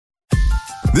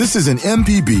This is an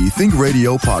MPB Think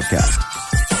Radio podcast.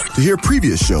 To hear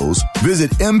previous shows,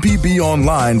 visit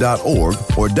mpbonline.org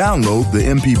or download the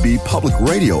MPB Public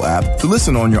Radio app to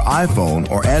listen on your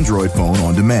iPhone or Android phone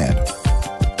on demand.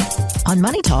 On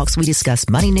Money Talks, we discuss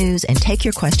money news and take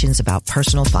your questions about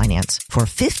personal finance. For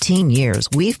 15 years,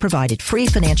 we've provided free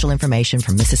financial information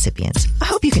for Mississippians. I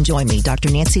hope you can join me,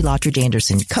 Dr. Nancy Lottridge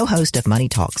Anderson, co-host of Money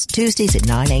Talks, Tuesdays at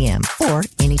 9 a.m. or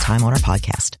anytime on our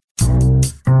podcast.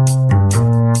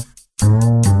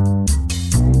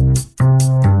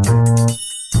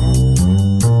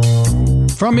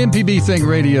 From MPB Think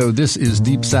Radio, this is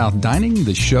Deep South Dining,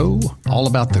 the show all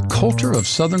about the culture of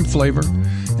Southern flavor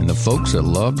and the folks that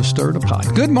love to stir the pot.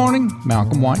 Good morning,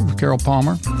 Malcolm White with Carol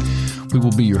Palmer. We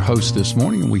will be your host this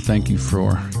morning, and we thank you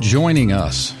for joining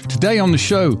us. Today on the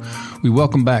show, we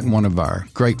welcome back one of our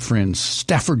great friends,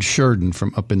 Stafford Shurden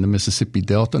from up in the Mississippi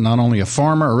Delta, not only a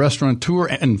farmer, a restaurateur,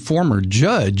 and former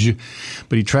judge,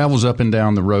 but he travels up and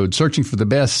down the road searching for the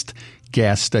best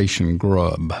gas station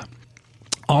grub.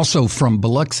 Also from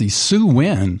Biloxi, Sue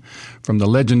Nguyen from the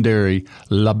legendary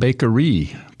La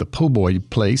Bakerie, the po' boy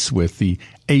place with the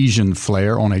Asian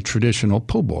flair on a traditional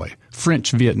po' boy.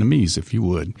 French Vietnamese, if you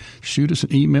would. Shoot us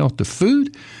an email to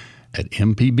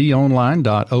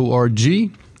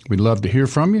food@mpbonline.org. We'd love to hear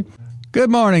from you. Good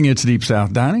morning. It's Deep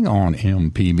South Dining on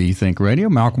MPB Think Radio.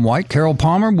 Malcolm White, Carol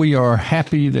Palmer. We are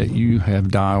happy that you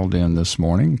have dialed in this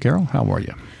morning. Carol, how are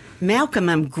you? Malcolm,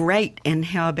 I'm great. And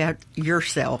how about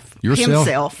yourself?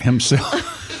 Himself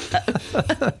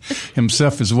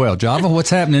as well. Java,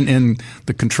 what's happening in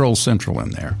the control central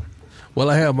in there? Well,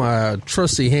 I have my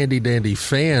trusty handy-dandy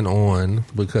fan on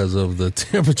because of the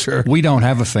temperature. We don't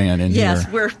have a fan in here. Yes,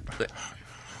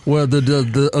 Well,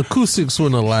 the acoustics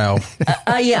wouldn't allow.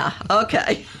 Yeah,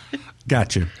 okay.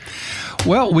 Gotcha.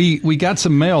 Well, we got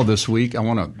some mail this week. I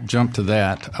want to jump to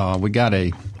that. We got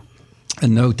a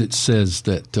note that says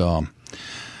that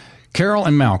Carol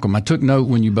and Malcolm, I took note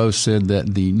when you both said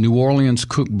that the New Orleans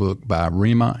cookbook by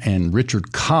Rima and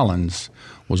Richard Collins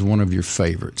was one of your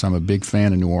favorites. I'm a big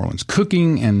fan of New Orleans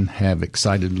cooking and have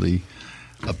excitedly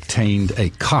obtained a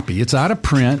copy. It's out of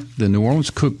print, the New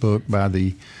Orleans cookbook by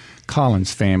the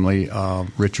Collins family,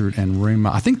 Richard and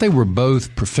Rima. I think they were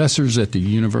both professors at the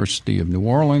University of New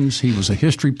Orleans. He was a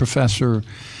history professor.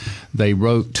 They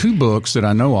wrote two books that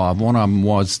I know of. One of them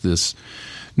was this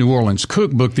New Orleans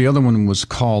cookbook. The other one was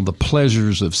called The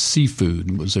Pleasures of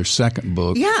Seafood. It was their second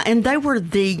book. Yeah, and they were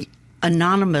the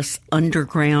anonymous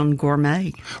underground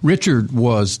gourmet. Richard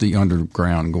was the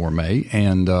underground gourmet,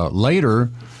 and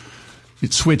later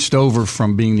it switched over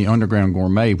from being the Underground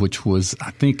Gourmet, which was,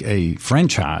 I think, a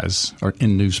franchise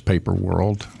in newspaper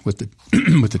world with the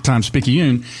with the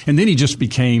Times-Picayune, and then he just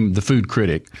became the food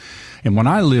critic. And when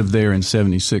I lived there in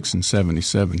 76 and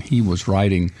 77, he was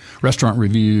writing restaurant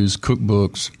reviews,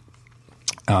 cookbooks,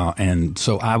 and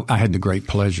so I had the great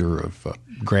pleasure of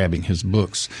grabbing his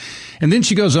books. And then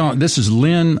she goes on. This is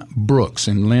Lynn Brooks.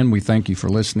 And Lynn, we thank you for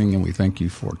listening, and we thank you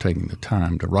for taking the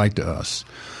time to write to us.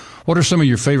 What are some of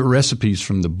your favorite recipes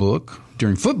from the book?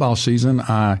 During football season,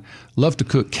 I love to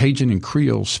cook Cajun and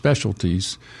Creole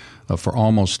specialties for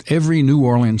almost every New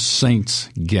Orleans Saints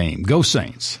game. Go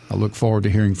Saints. I look forward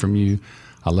to hearing from you.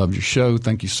 I love your show.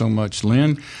 Thank you so much,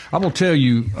 Lynn. I will tell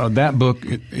you that book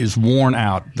is worn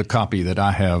out, the copy that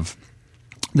I have.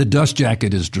 The dust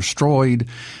jacket is destroyed,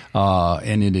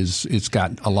 and it's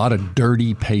got a lot of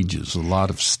dirty pages, a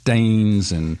lot of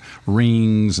stains and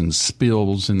rings and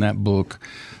spills in that book,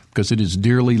 because it is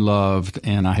dearly loved,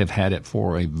 and I have had it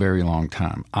for a very long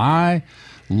time. I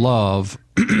love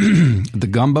the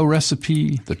gumbo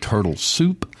recipe, the turtle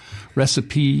soup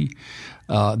recipe.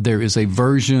 There is a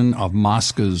version of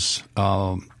Mosca's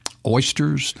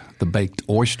oysters. The baked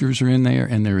oysters are in there,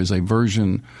 and there is a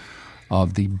version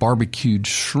of the barbecued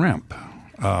shrimp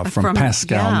from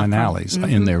Pascal Manalli's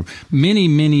in there. Many,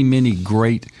 many, many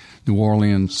great New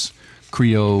Orleans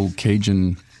Creole,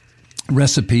 Cajun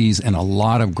recipes, and a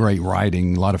lot of great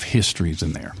writing, a lot of histories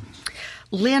in there.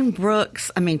 Lynn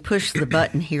Brooks, push the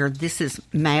button here. This is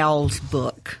Mal's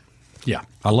book. Yeah,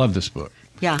 I love this book.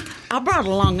 Yeah. I brought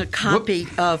along a copy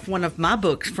of one of my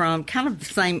books from kind of the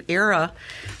same era,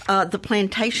 the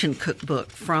Plantation Cookbook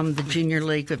from the Junior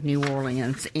League of New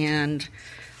Orleans. And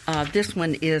this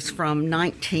one is from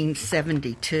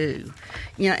 1972.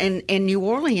 And New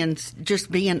Orleans,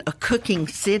 just being a cooking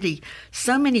city,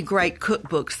 so many great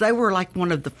cookbooks. They were like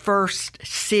one of the first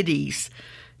cities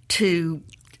to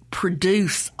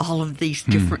produce all of these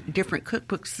different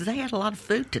cookbooks. They had a lot of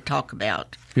food to talk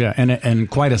about. Yeah, and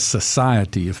quite a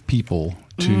society of people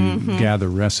to gather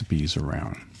recipes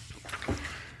around.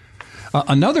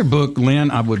 Another book,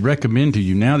 Lynn, I would recommend to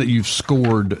you now that you've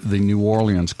scored the New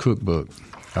Orleans cookbook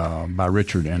by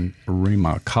Richard and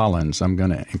Rima Collins. I'm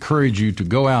going to encourage you to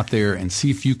go out there and see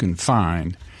if you can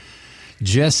find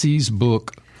Jesse's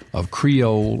book of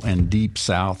Creole and Deep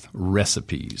South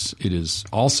recipes. It is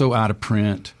also out of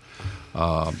print.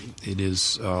 It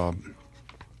is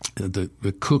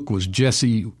the cook was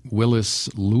Jesse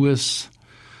Willis Lewis.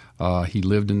 He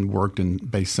lived and worked in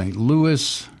Bay St.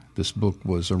 Louis. This book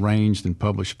was arranged and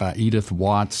published by Edith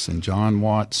Watts and John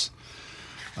Watts.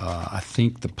 I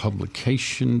think the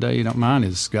publication date on mine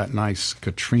has got nice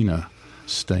Katrina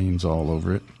stains all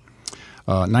over it.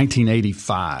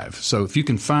 1985. So if you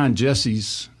can find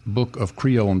Jesse's book of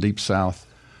Creole and Deep South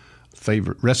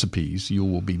favorite recipes, you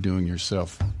will be doing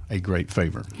yourself a great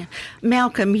favor. Yeah.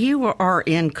 Malcolm, you are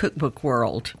in cookbook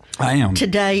world. I am.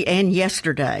 Today and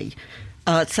yesterday.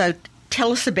 So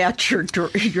tell us about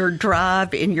your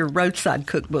drive and your roadside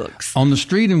cookbooks. On the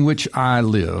street in which I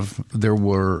live, there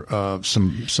were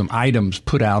some items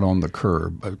put out on the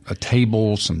curb, a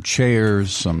table, some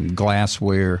chairs, some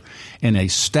glassware, and a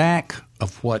stack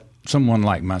of what someone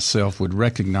like myself would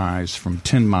recognize from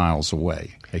 10 miles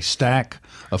away, a stack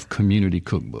of community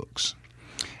cookbooks.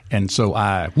 And so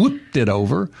I whooped it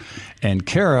over, and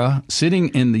Kara, sitting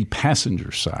in the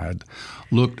passenger side,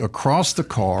 looked across the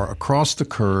car, across the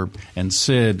curb, and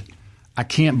said, "I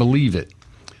can't believe it.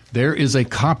 There is a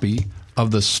copy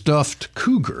of The Stuffed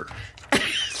Cougar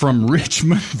from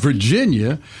Richmond,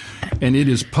 Virginia, and it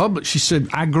is published." She said,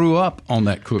 "I grew up on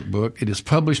that cookbook. It is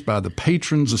published by the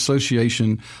Patrons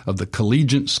Association of the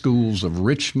Collegiate Schools of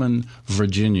Richmond,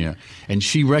 Virginia." And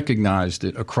she recognized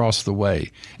it across the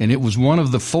way. And it was one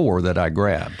of the 4 that I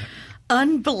grabbed.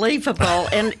 Unbelievable.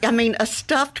 And, I mean, a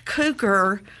stuffed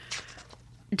cougar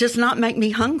does not make me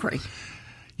hungry.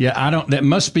 Yeah, I don't. That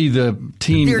must be the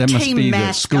team. Their that must team be mascot.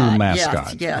 The school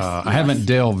mascot. Yes. I haven't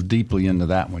delved deeply into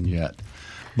that one yet.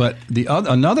 But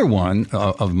another one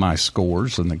of my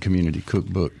scores in the community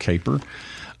cookbook caper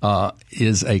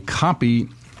is a copy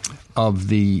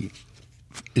of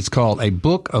it's called A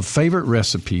Book of Favorite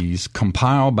Recipes,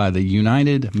 compiled by the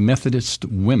United Methodist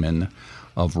Women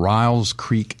of Riles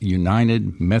Creek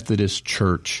United Methodist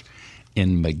Church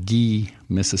in McGee,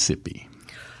 Mississippi.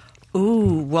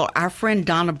 Ooh, well, our friend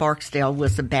Donna Barksdale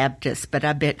was a Baptist, but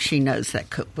I bet she knows that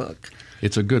cookbook.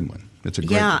 It's a good one. It's a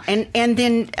great one. And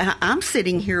then I'm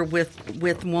sitting here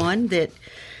with one that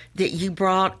you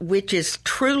brought, which is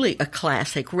truly a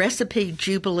classic, Recipe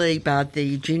Jubilee by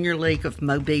the Junior League of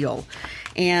Mobile.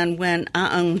 And when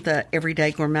I owned the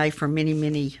Everyday Gourmet for many,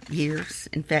 many years,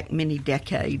 in fact, many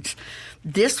decades,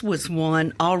 this was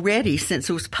one already, since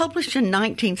it was published in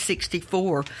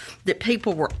 1964, that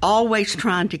people were always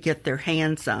trying to get their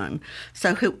hands on.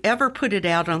 So whoever put it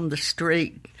out on the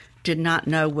street did not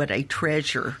know what a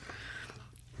treasure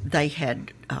they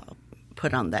had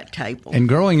put on that table. And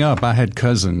growing up, I had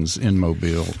cousins in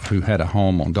Mobile who had a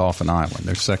home on Dauphin Island,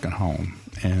 their second home.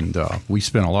 And we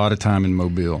spent a lot of time in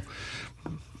Mobile.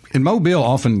 And Mobile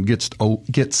often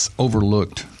gets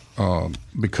overlooked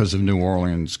because of New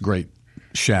Orleans' great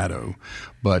shadow.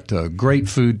 But great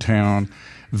food town,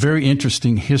 very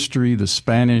interesting history. The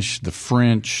Spanish, the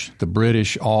French, the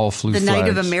British all flew flags. The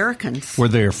Native Americans were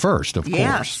there first, of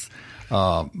course.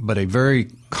 But a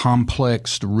very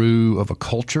complex roux of a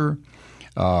culture.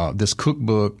 This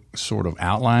cookbook sort of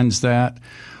outlines that.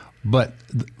 But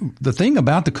the thing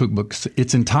about the cookbook,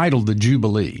 it's entitled The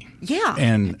Jubilee. Yeah.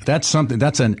 And that's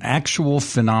an actual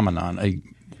phenomenon, a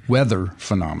weather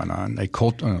phenomenon,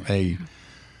 a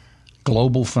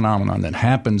global phenomenon that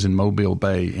happens in Mobile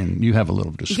Bay. And you have a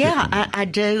little description. Yeah, I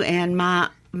do. And my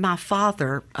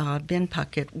father, Ben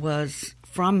Puckett, was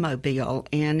from Mobile,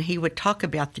 and he would talk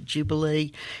about the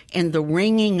Jubilee and the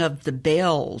ringing of the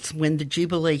bells when the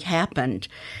Jubilee happened.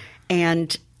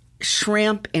 And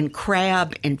shrimp and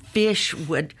crab and fish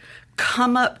would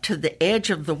come up to the edge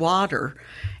of the water,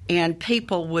 and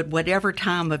people would, whatever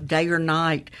time of day or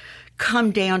night,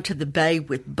 come down to the bay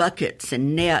with buckets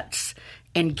and nets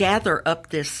and gather up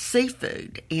this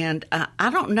seafood. And I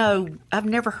don't know, I've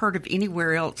never heard of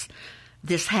anywhere else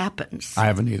this happens. I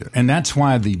haven't either. And that's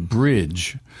why the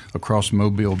bridge across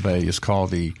Mobile Bay is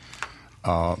called the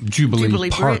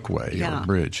Jubilee Parkway or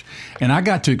Bridge. And I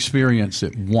got to experience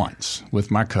it once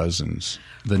with my cousins,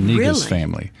 the Negus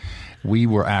family. We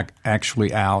were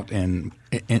actually out, and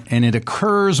it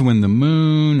occurs when the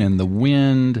moon and the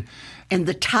wind and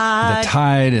the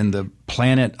tide and the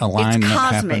planet alignment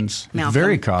happens. Malcolm.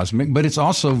 Very cosmic, but it's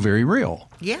also very real.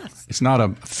 Yes. It's not a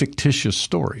fictitious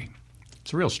story.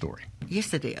 It's a real story.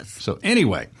 Yes, it is. So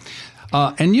anyway,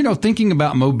 and thinking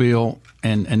about Mobile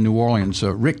and New Orleans,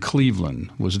 Rick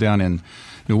Cleveland was down in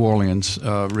New Orleans,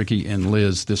 Ricky and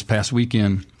Liz, this past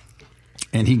weekend,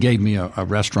 and he gave me a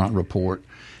restaurant report.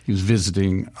 He was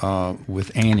visiting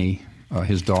with Annie,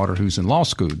 his daughter, who's in law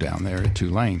school down there at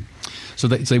Tulane. So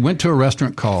they went to a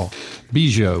restaurant called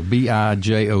Bijou,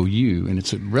 Bijou, and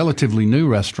it's a relatively new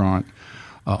restaurant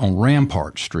on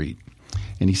Rampart Street.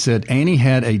 And he said Annie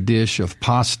had a dish of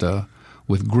pasta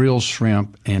with grilled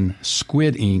shrimp and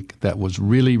squid ink that was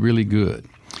really, really good.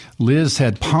 Liz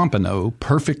had pompano,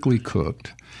 perfectly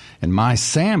cooked, and my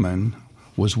salmon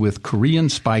was with Korean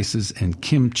spices and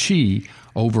kimchi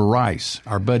over rice.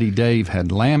 Our buddy Dave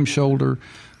had lamb shoulder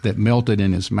that melted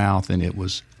in his mouth, and it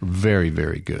was very,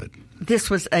 very good. This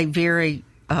was a very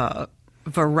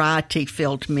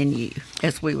variety-filled menu,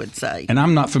 as we would say. And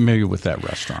I'm not familiar with that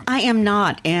restaurant. I am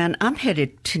not, and I'm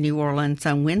headed to New Orleans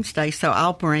on Wednesday, so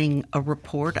I'll bring a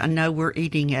report. I know we're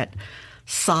eating at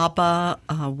Saba.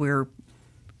 We're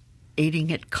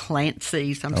eating at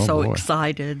Clancy's. I'm so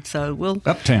excited. So we'll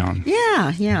Uptown.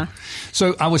 Yeah.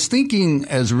 So I was thinking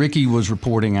as Ricky was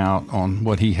reporting out on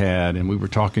what he had, and we were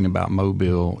talking about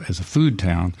Mobile as a food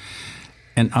town,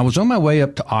 and I was on my way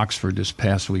up to Oxford this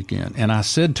past weekend, and I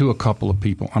said to a couple of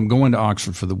people, I'm going to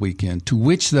Oxford for the weekend, to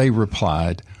which they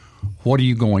replied, what are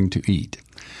you going to eat?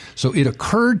 So it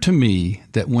occurred to me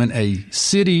that when a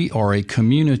city or a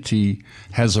community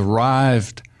has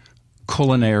arrived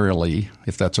culinarily,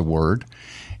 if that's a word,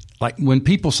 like when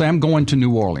people say, I'm going to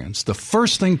New Orleans, the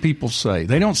first thing people say,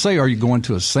 they don't say, are you going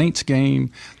to a Saints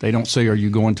game? They don't say, are you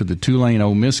going to the Tulane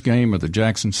Ole Miss game or the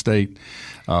Jackson State,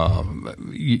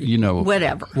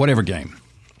 whatever game.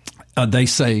 They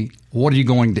say, what are you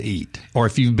going to eat? Or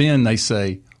if you've been, they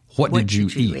say, what did you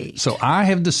eat? So I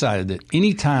have decided that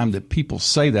any time that people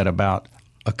say that about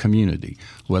a community,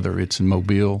 whether it's in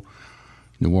Mobile,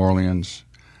 New Orleans,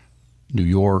 New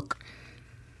York,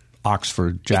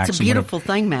 Oxford, Jackson. It's a beautiful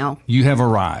thing, Mal. You have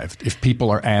arrived if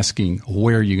people are asking,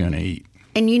 where are you going to eat?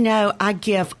 And, I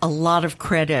give a lot of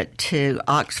credit to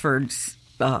Oxford's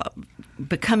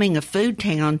becoming a food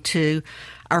town to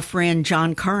our friend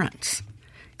John Currents.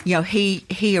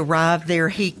 He arrived there.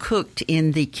 He cooked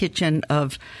in the kitchen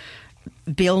of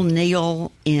Bill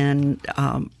Neal in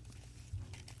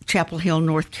Chapel Hill,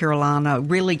 North Carolina,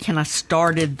 really kind of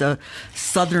started the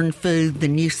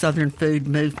new Southern food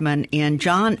movement. And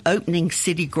John opening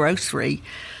City Grocery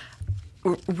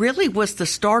really was the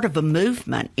start of a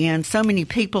movement. And so many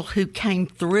people who came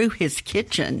through his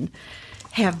kitchen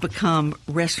have become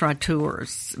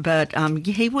restaurateurs. But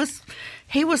he was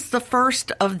the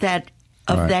first of that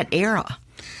era.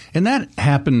 And that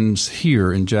happens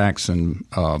here in Jackson,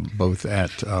 both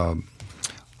at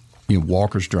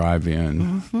Walker's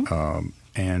Drive-In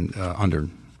and under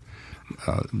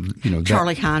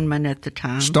Charlie Heineman at the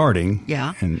time starting,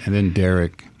 and then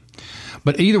Derek.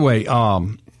 But either way,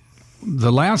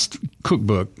 the last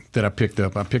cookbook that I picked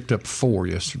up 4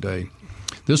 yesterday.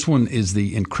 This one is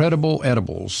the Incredible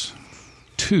Edibles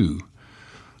 2,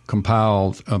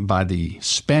 compiled by the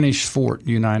Spanish Fort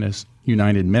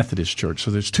United Methodist Church.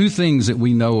 So there's two things that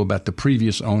we know about the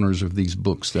previous owners of these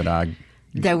books that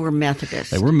They were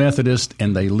Methodist. They were Methodist,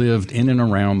 and they lived in and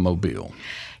around Mobile.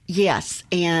 Yes,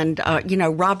 and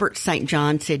Robert St.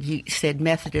 John said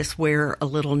Methodists wear a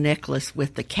little necklace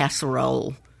with the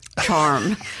casserole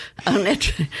charm on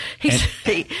it.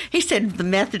 He said the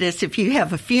Methodists, if you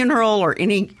have a funeral or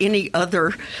any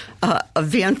other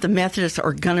event, the Methodists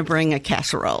are going to bring a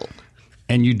casserole.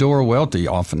 And Eudora Welty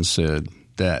often said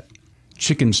that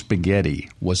chicken spaghetti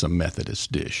was a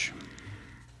Methodist dish.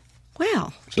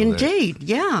 Well, indeed,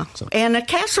 yeah. So, and a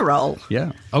casserole.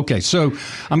 Yeah. Okay, so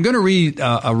I'm going to read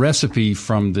a recipe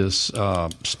from this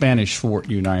Spanish Fort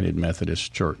United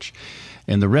Methodist Church.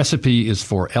 And the recipe is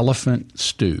for elephant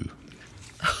stew.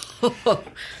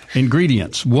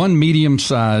 Ingredients: 1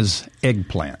 medium-sized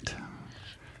eggplant,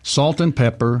 salt and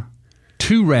pepper,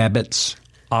 2 rabbits,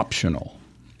 optional.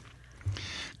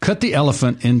 Cut the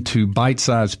elephant into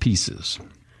bite-sized pieces.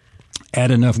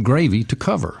 Add enough gravy to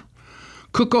cover.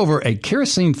 Cook over a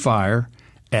kerosene fire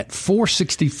at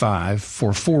 465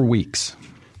 for 4 weeks.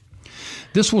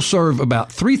 This will serve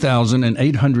about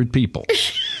 3,800 people.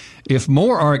 If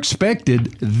more are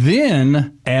expected,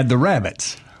 then add the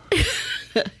rabbits.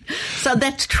 So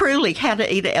that's truly how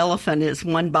to eat an elephant, is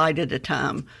one bite at a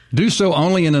time. Do so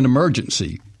only in an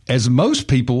emergency, as most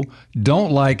people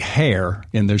don't like hair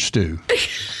in their stew.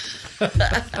 You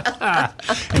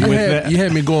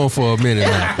had me going for a minute,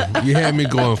 Malcolm. You had me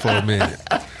going for a minute.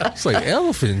 It's like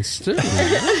elephants, too.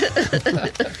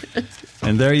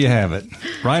 And there you have it.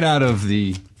 Right out of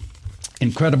the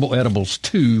Incredible Edibles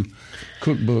 2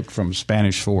 cookbook from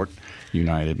Spanish Fort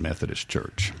United Methodist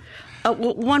Church. Well,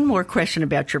 one more question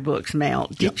about your books, Mel.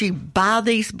 Did you buy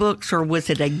these books, or was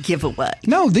it a giveaway?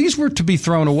 No, these were to be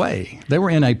thrown away. They were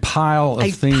in a pile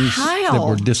of things that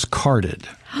were discarded,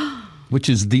 which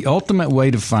is the ultimate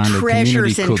way to find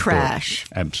treasures a community in cookbook. Trash.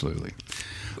 Absolutely.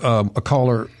 A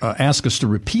caller asked us to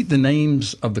repeat the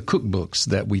names of the cookbooks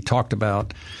that we talked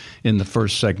about in the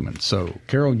first segment. So,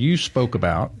 Carol, you spoke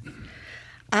about...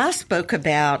 I spoke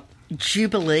about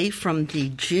Jubilee from the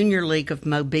Junior League of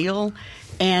Mobile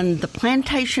and the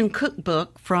Plantation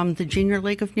Cookbook from the Junior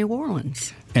League of New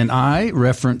Orleans. And I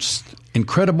referenced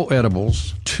Incredible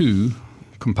Edibles 2,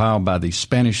 compiled by the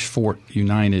Spanish Fort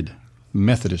United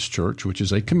Methodist Church, which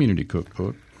is a community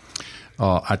cookbook.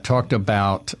 I talked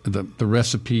about the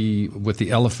recipe with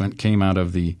the elephant came out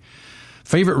of the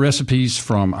favorite recipes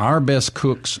from Our Best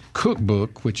Cooks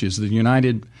cookbook, which is the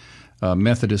United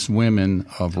Methodist Women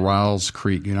of Riles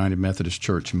Creek United Methodist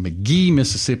Church, McGee,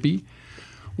 Mississippi.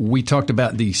 We talked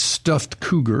about the stuffed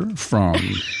cougar from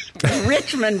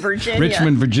Richmond, Virginia.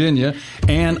 Richmond, Virginia.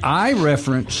 And I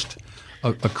referenced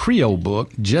a Creole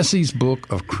book, Jesse's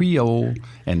Book of Creole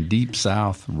and Deep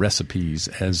South Recipes,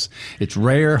 as it's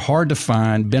rare, hard to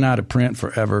find, been out of print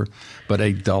forever, but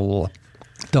a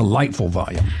delightful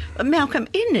volume. Malcolm,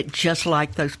 isn't it just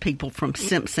like those people from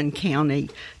Simpson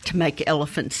County to make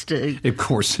elephant stew? Of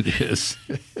course it is.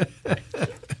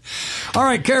 All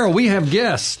right, Carol, we have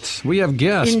guests.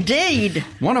 Indeed.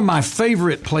 One of my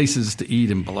favorite places to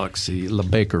eat in Biloxi, La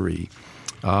Bakery.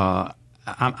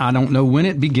 I don't know when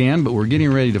it began, but we're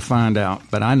getting ready to find out.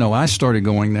 But I know I started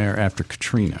going there after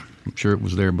Katrina. I'm sure it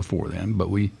was there before then, but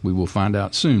we will find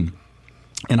out soon.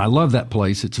 And I love that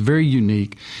place. It's very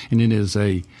unique, and it is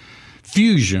a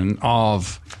fusion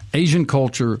of Asian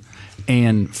culture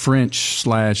and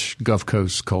French/Gulf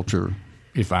Coast culture,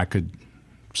 if I could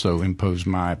so impose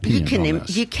my opinion on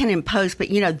this. You can impose, but,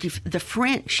 the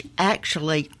French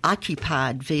actually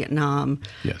occupied Vietnam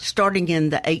starting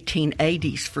in the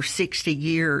 1880s for 60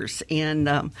 years,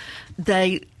 and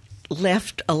they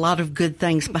left a lot of good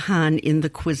things behind in the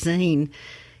cuisine,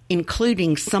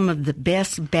 including some of the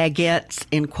best baguettes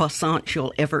and croissants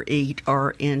you'll ever eat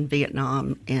are in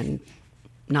Vietnam and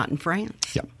not in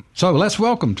France. Yep. So let's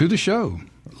welcome to the show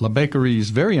La Bakery's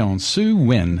very own Sue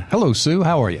Nguyen. Hello, Sue.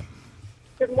 How are you?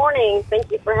 Good morning. Thank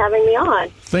you for having me on.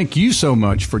 Thank you so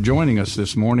much for joining us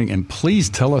this morning, and please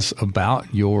tell us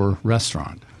about your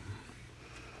restaurant.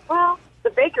 Well, the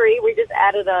bakery, we just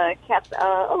added a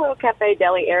little cafe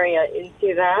deli area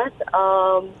into that.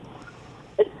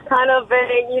 It's kind of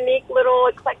a unique little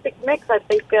eclectic mix. I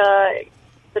think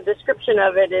the description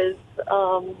of it is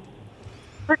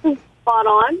pretty spot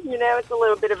on. It's a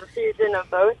little bit of a fusion of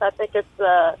both. I think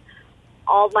it's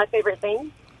all of my favorite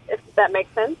things, if that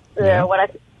makes sense, what I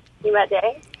see that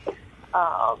day.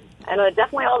 And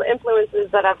definitely all the influences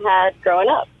that I've had growing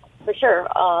up, for sure,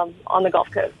 on the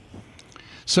Gulf Coast.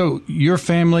 So your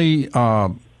family,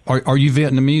 are you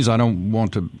Vietnamese? I don't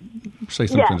want to say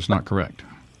something that's not correct.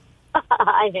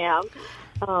 I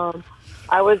am.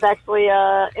 I was actually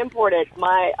imported.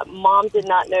 My mom did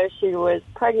not know she was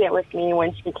pregnant with me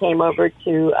when she came over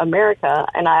to America,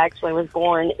 and I actually was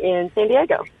born in San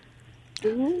Diego.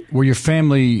 Mm-hmm. Were your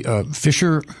family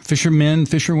fishermen,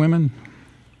 fisherwomen?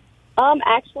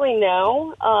 Actually,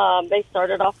 no. They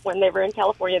started off when they were in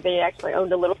California. They actually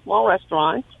owned a little small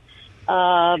restaurant.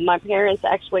 My parents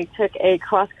actually took a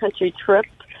cross-country trip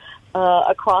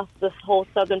across this whole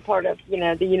southern part of,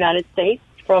 the United States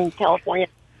from California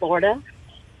to Florida.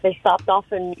 They stopped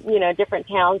off in, different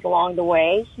towns along the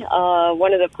way.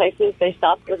 One of the places they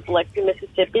stopped was Biloxi,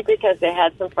 Mississippi, because they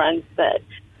had some friends that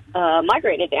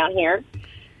migrated down here.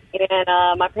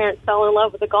 And my parents fell in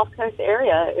love with the Gulf Coast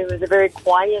area. It was a very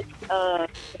quiet,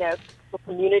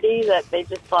 community that they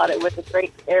just thought it was a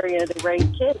great area to raise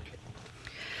kids.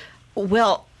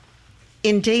 Well,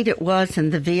 indeed it was,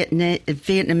 and the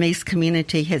Vietnamese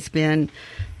community has been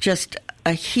just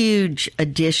a huge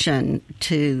addition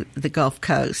to the Gulf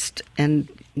Coast, and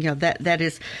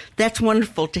that's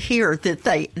wonderful to hear that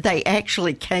they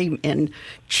actually came and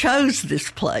chose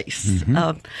this place.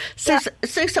 Mm-hmm.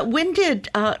 So when did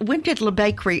La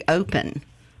Bakery open?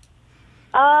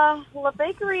 La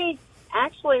Bakery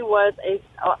actually was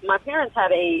my parents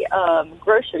had a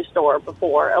grocery store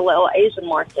before, a little Asian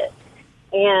market.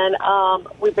 And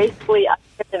we basically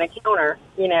kept in a counter,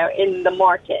 in the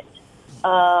market,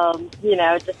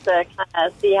 just to kind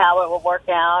of see how it would work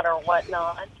out or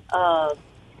whatnot.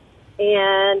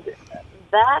 And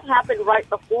that happened right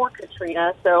before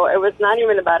Katrina, so it was not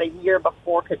even about a year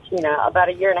before Katrina, about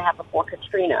a year and a half before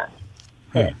Katrina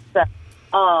hit. So,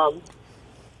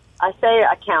 I say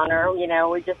a counter,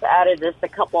 we just added just a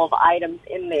couple of items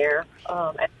in there.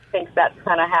 And think that's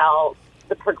kind of how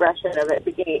the progression of it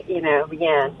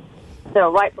began.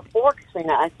 So right before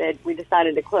Katrina, I said we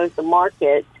decided to close the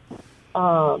market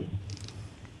and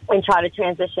try to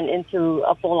transition into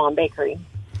a full-on bakery.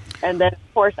 And then,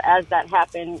 of course, as that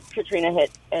happened, Katrina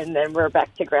hit, and then we're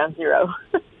back to ground zero.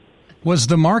 Was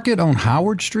the market on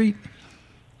Howard Street?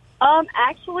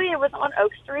 Actually, it was on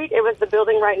Oak Street. It was the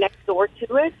building right next door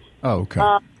to it. Oh, okay.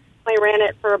 We ran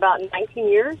it for about 19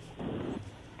 years.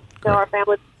 So our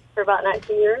family for about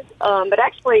 19 years. But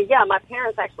actually, yeah, my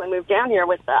parents actually moved down here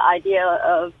with the idea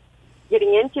of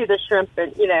getting into the shrimp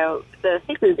and, the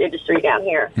seafood industry down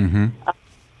here. Mm-hmm.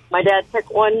 My dad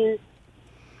took one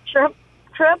shrimp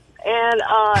trip and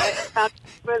found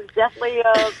it was definitely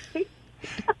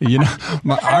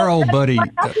our old buddy,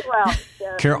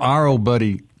 our old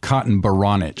buddy Cotton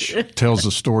Baranich tells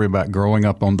a story about growing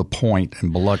up on the Point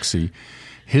in Biloxi.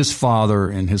 His father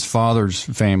and his father's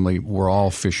family were all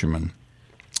fishermen.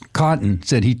 Cotton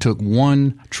said he took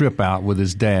one trip out with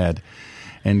his dad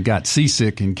and got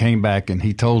seasick and came back, and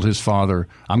he told his father,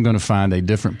 I'm going to find a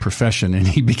different profession, and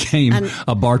he became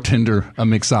a bartender, a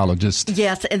mixologist.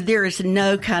 Yes, and there is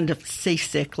no kind of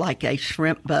seasick like a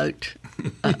shrimp boat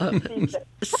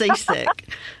seasick.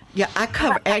 Yeah,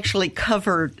 I actually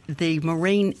covered the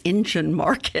marine engine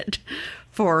market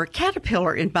for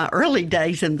Caterpillar in my early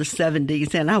days in the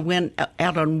 70s, and I went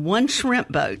out on one shrimp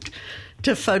boat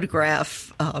to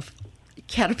photograph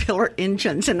Caterpillar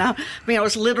engines, and I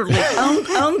was literally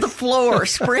on the floor,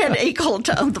 spread eagle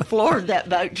to on the floor of that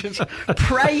boat, just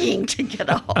praying to get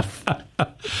off.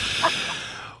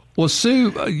 Well,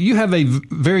 Sue, you have a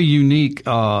very unique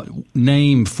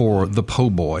name for the po'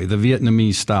 boy, the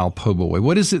Vietnamese-style po' boy.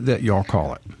 What is it that y'all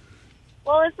call it?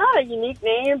 Well, it's not a unique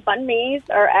name. Banh mi's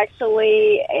are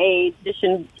actually a dish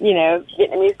in,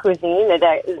 Vietnamese cuisine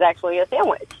that is actually a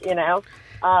sandwich,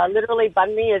 Literally,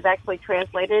 banh mi is actually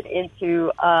translated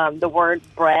into the word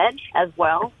bread as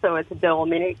well. So it's a double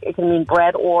meaning. It can mean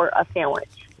bread or a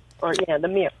sandwich or, the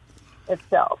meal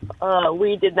itself.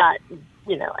 We did not,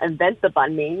 invent the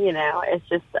banh mi, It's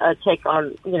just a take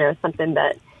on, something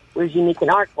that was unique in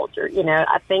our culture.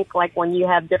 I think like when you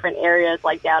have different areas,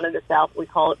 like down in the South, we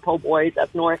call it po' boys.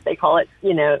 Up north, they call it,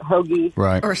 hoagie.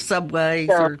 Right. Or Subways.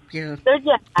 So,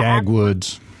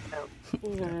 Dagwoods.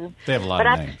 Mm-hmm. They have a lot but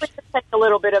of I names. think we take a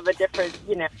little bit of a different,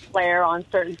 flair on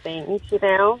certain things,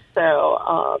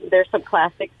 So there's some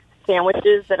classic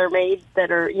sandwiches that are made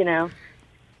that are,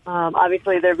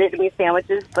 obviously they're Vietnamese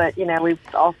sandwiches, but, we've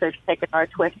also taken our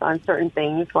twist on certain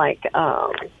things like,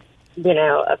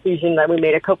 a fusion that we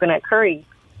made a coconut curry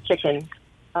chicken,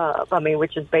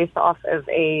 which is based off of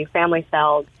a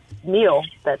family-style meal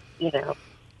that's,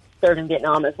 served in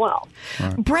Vietnam as well.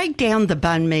 Right. Break down the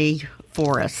banh mi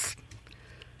for us.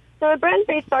 So a bread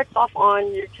base starts off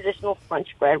on your traditional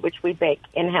French bread, which we bake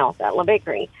in-house at La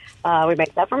Bakery. We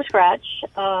make that from scratch,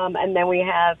 and then we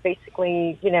have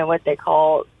basically, what they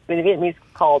call, in Vietnamese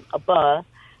called a bơ,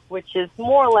 which is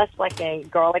more or less like a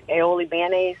garlic aioli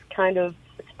mayonnaise kind of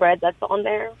spread that's on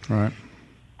there. Right.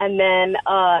 And then,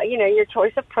 your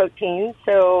choice of proteins.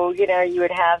 So, you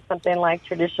would have something like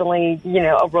traditionally,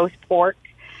 a roast pork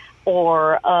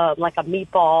or like a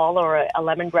meatball or a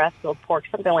lemongrass filled pork,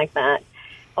 something like that.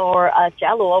 Or a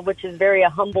jalua, which is very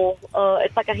humble.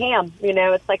 It's like a ham,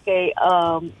 It's like a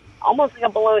almost like a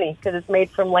bologna because it's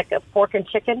made from like a pork and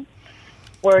chicken,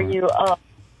 where you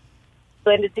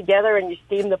blend it together and you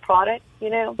steam the product,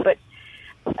 But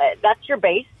that's your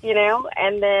base,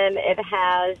 And then it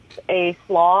has a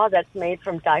slaw that's made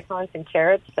from daikons and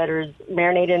carrots that are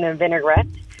marinated in a vinaigrette.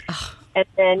 And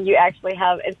then you actually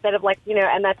have, instead of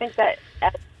and I think that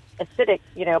acidic,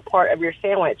 part of your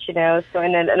sandwich, So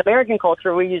in an American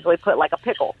culture, we usually put like a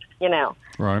pickle,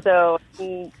 Right. So,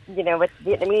 with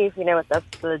Vietnamese,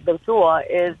 the chua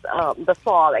is the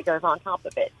slaw that goes on top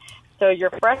of it. So your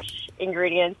fresh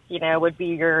ingredients, would be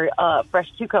your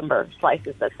fresh cucumber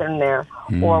slices that's in there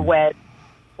or wet.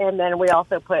 And then we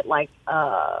also put like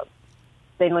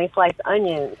thinly sliced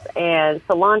onions and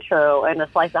cilantro and a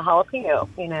slice of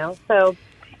jalapeno, So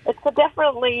it's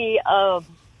definitely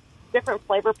different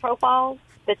flavor profiles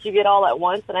that you get all at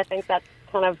once. And I think that's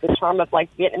kind of the charm of like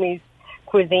Vietnamese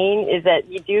cuisine is that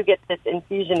you do get this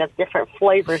infusion of different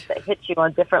flavors that hit you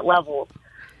on different levels.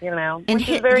 And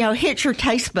hit your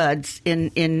taste buds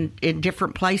in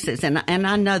different places. And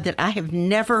I know that I have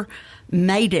never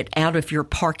made it out of your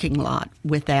parking lot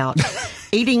without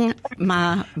eating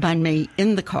my banh mi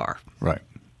in the car. Right.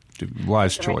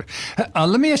 Wise choice.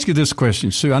 Let me ask you this question,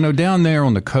 Sue. I know down there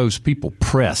on the coast, people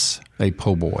press a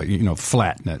po' boy,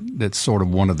 flat. That's sort of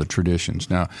one of the traditions.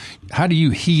 Now, how do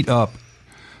you heat up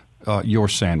your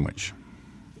sandwich?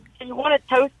 you want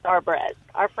to toast our bread.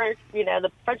 Our French,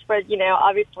 the French bread,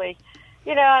 obviously,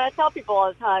 and I tell people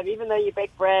all the time, even though you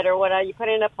bake bread or whatever, you put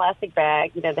it in a plastic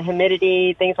bag, the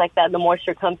humidity, things like that, the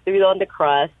moisture comes through on the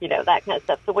crust, that kind of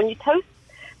stuff. So when you toast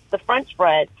the French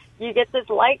bread, you get this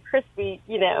light, crispy,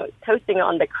 toasting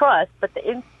on the crust, but the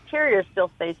interior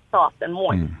still stays soft and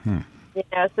moist. Mm-hmm.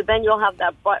 So then you'll have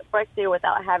that breakthrough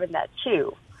without having that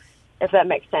chew, if that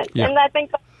makes sense. Yeah. And I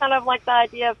think that's kind of like the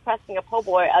idea of pressing a po'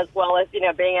 boy as well as,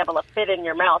 being able to fit in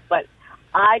your mouth. But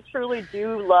I truly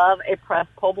do love a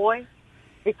pressed po' boy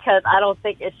because I don't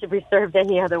think it should be served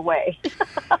any other way.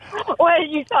 When are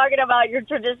you talking about your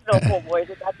traditional po' boys?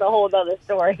 That's a whole other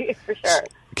story for sure.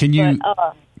 Can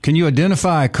you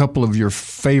identify a couple of your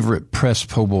favorite pressed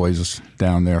po' boys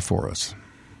down there for us?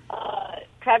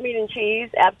 Crab meat and cheese,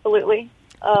 absolutely.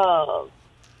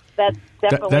 That's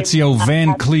definitely that's the old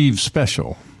Van Cleve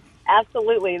special.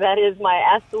 Absolutely, that is my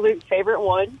absolute favorite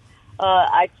one.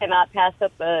 I cannot pass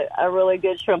up a really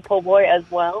good shrimp po' boy as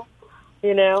well.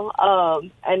 And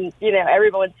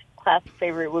everyone's classic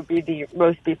favorite would be the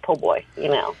roast beef po' boy.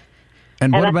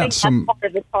 And what I about think some? that's part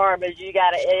of the charm is it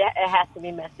has to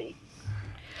be messy.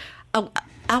 Oh,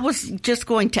 I was just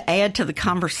going to add to the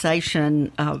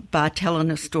conversation by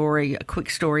telling a quick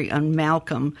story on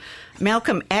Malcolm.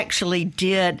 Malcolm actually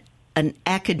did an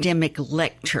academic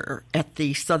lecture at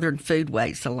the Southern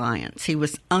Foodways Alliance. He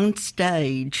was on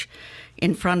stage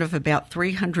in front of about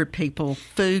 300 people,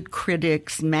 food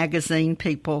critics, magazine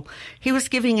people. He was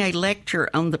giving a lecture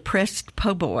on the pressed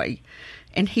po' boy,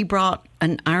 and he brought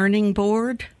an ironing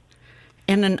board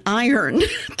and an iron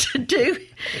to do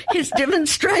his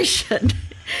demonstration.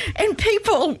 And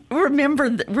people remember,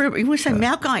 we say,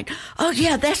 Malcolm, oh,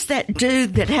 yeah, that's that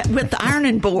dude with the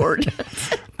ironing board.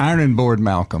 Ironing board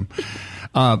Malcolm.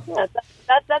 That's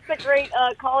a great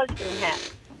college room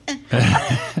hat.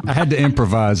 I had to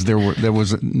improvise. There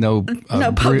was no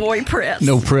po' boy press.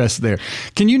 No press there.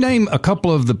 Can you name a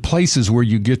couple of the places where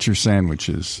you get your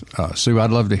sandwiches, Sue?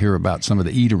 I'd love to hear about some of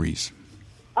the eateries.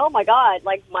 Oh my God!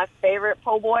 Like my favorite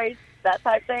po' boys, that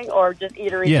type thing, or just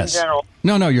eateries in general.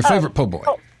 No, your favorite po' boy.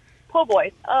 Po'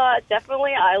 boys.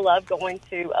 Definitely, I love going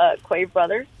to Quave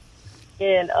Brothers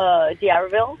in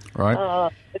D'Iberville.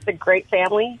 Right. It's a great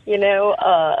family.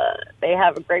 They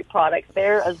have great products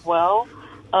there as well.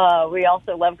 We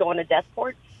also love going to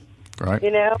Deathport. Right.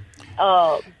 And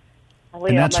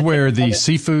that's where the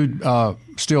seafood,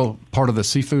 still part of the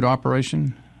seafood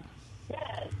operation?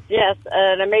 Yes,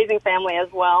 an amazing family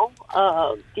as well.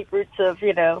 Deep roots of,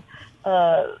 your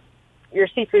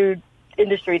seafood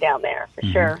industry down there, for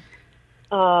sure.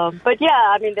 But, yeah,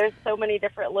 I mean, there's so many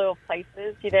different little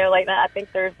places, like that. I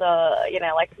think there's,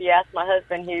 like if you ask my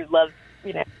husband, he loves,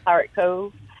 Pirate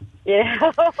Cove.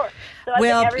 So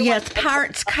yes,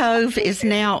 Pirates Cove is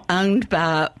now owned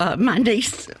by my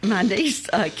niece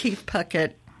Keith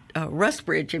Puckett,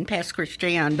 Rustbridge in Pass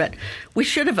Christian, but we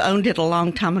should have owned it a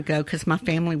long time ago because my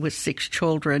family with 6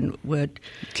 children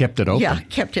kept it open. Yeah,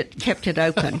 kept it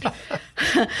open.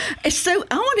 So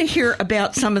I want to hear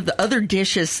about some of the other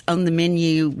dishes on the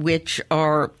menu, which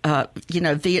are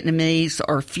Vietnamese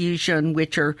or fusion,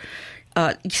 which are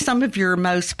some of your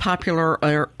most popular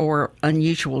or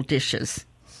unusual dishes.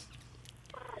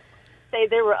 Say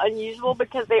they were unusual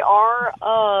because they are,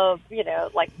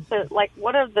 like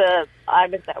one of the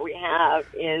items that we have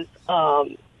is,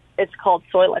 it's called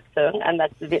soy lek sung, and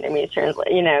that's the Vietnamese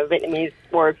Vietnamese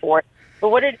word for it.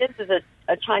 But what it is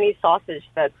a Chinese sausage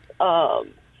that's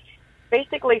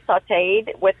basically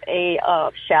sautéed with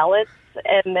shallots,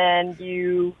 and then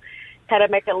you kind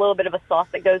of make a little bit of a sauce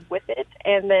that goes with it,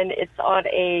 and then it's on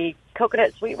a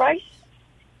coconut sweet rice.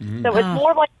 Mm-hmm. So it's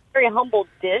more like a very humble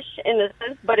dish in a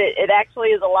sense, but it actually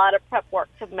is a lot of prep work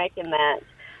to making that.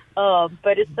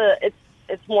 But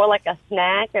it's more like a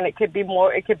snack, and it could be a meal,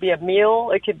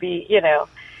 it could be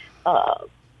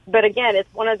but again,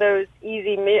 it's one of those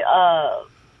easy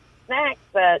snacks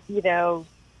that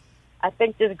I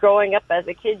think just growing up as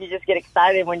a kid, you just get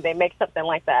excited when they make something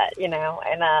like that, and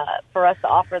for us to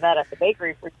offer that at the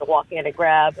bakery for to walk in and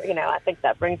grab, I think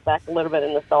that brings back a little bit of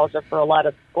nostalgia for a lot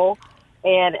of people.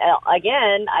 And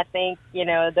again, I think,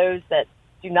 those that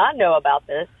do not know about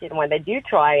this, when they do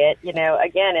try it,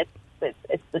 again,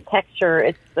 it's the texture,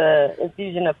 it's the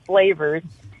infusion of flavors,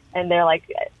 and they're like,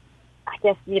 I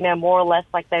guess, more or less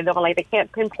like they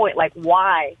can't pinpoint like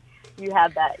why you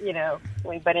have that,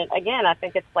 but again, I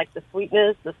think it's like the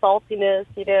sweetness, the saltiness,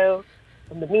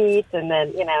 from the meat, and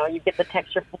then, you get the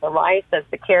texture from the rice as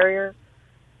the carrier.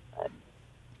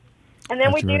 And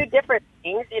then we do different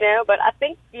things, but I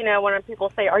think, when people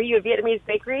say, are you a Vietnamese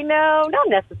bakery? No, not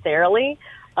necessarily.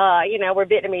 We're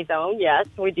Vietnamese owned. Yes,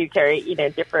 we do carry,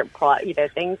 different,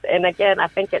 things. And again, I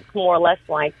think it's more or less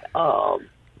like a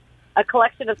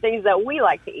collection of things that we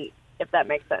like to eat, if that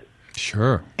makes sense.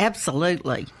 Sure.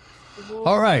 Absolutely.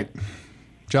 All right.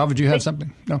 Java, do you have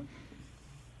something? No.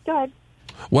 Go ahead.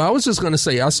 Well, I was just going to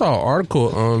say, I saw an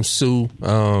article, Sue,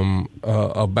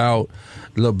 about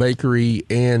La Bakery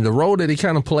and the role that he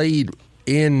kind of played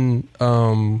in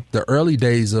the early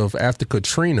days of after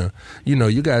Katrina.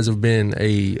 You guys have been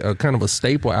a kind of a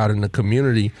staple out in the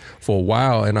community for a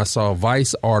while, and I saw a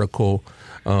Vice article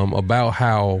about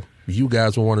how you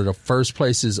guys were one of the first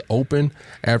places open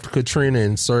after Katrina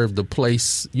and served the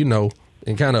place,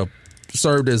 and kind of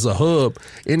served as a hub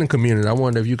in the community. I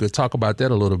wonder if you could talk about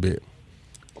that a little bit.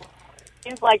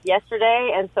 Seems like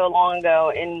yesterday and so long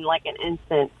ago in like an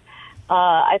instant.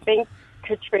 I think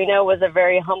Katrina was a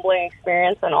very humbling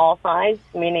experience on all sides,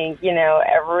 meaning,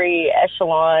 every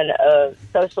echelon of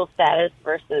social status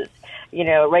versus,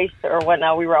 race or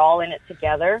whatnot, we were all in it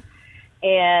together.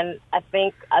 And I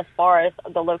think as far as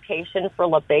the location for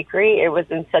La Bakery, it was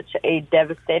in such a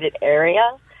devastated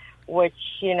area, which,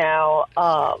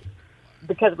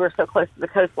 because we're so close to the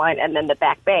coastline and then the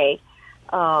Back Bay,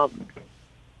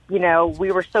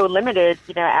 we were so limited,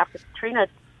 after Katrina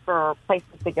for places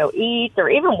to go eat or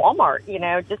even Walmart,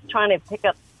 just trying to pick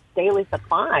up daily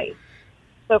supplies.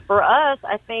 So for us,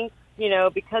 I think,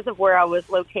 because of where I was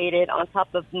located on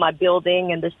top of my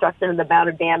building and the structure and the amount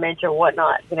of damage or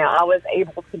whatnot, I was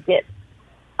able to get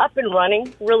up and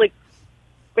running really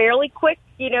fairly quick,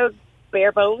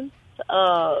 bare bones,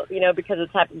 because of the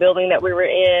type of building that we were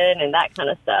in and that kind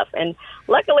of stuff. And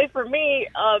luckily for me,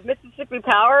 Mississippi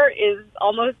Power is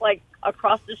almost like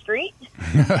across the street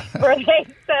where they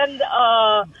send,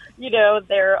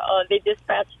 they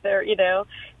dispatch their,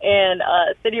 and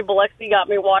City of Biloxi got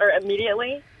me water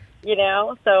immediately,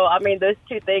 So, I mean, those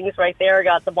two things right there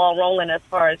got the ball rolling as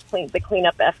far as the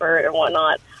cleanup effort and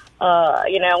whatnot.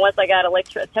 Once I got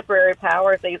temporary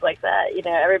power, things like that,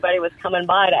 everybody was coming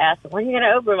by to ask, when are you going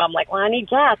to open them? I'm like, well, I need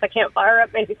gas. I can't fire up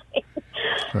anything.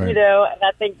 Right. And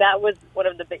I think that was one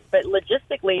of the big, but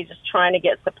logistically, just trying to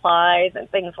get supplies and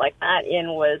things like that in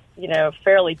was,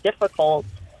 fairly difficult,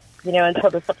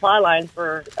 until the supply lines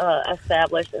were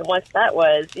established. And once that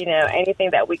was,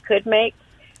 anything that we could make,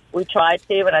 we tried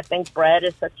to. And I think bread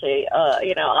is such a,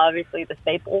 obviously the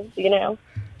staples,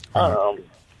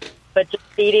 but just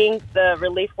feeding the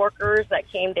relief workers that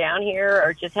came down here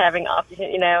or just having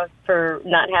option, for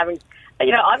not having,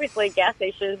 obviously gas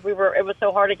stations, it was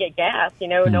so hard to get gas,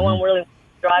 no one really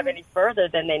drive any further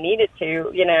than they needed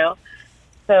to,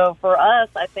 So for us,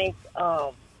 I think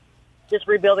just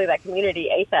rebuilding that community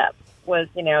ASAP was,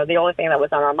 the only thing that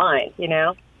was on our mind,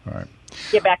 All right.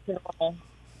 Get back to normal,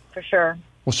 for sure.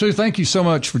 Well, Sue, thank you so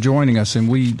much for joining us, and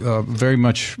we very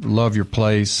much love your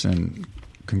place, and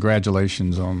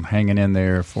congratulations on hanging in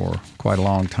there for quite a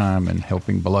long time and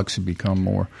helping Biloxi become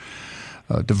more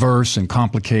diverse and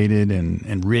complicated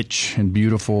and rich and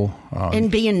beautiful. And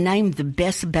being named the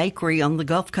best bakery on the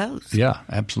Gulf Coast. Yeah,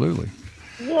 absolutely.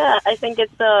 Yeah, I think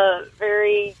it's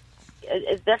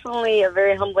it's definitely a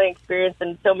very humbling experience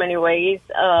in so many ways.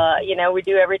 We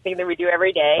do everything that we do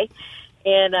every day,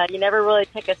 and you never really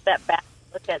take a step back,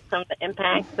 look at some of the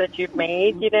impacts that you've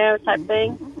made, type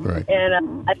thing. Right.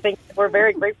 And I think we're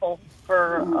very grateful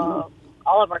for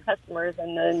all of our customers,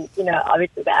 and then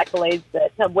obviously the accolades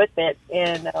that come with it.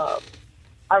 And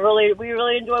we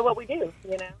really enjoy what we do,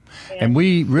 And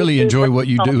we really enjoy what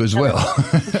you do as well.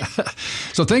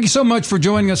 So thank you so much for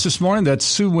joining us this morning. That's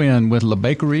Sue Wynn with La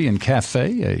Bakery and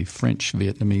Cafe, a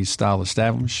French-Vietnamese style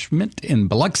establishment in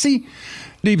Biloxi.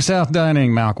 Deep South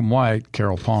Dining, Malcolm White,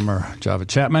 Carol Palmer, Java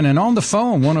Chapman. And on the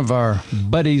phone, one of our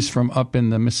buddies from up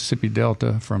in the Mississippi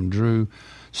Delta from Drew,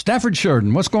 Stafford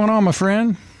Shurden. What's going on, my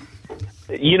friend?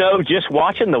 Just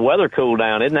watching the weather cool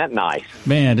down. Isn't that nice?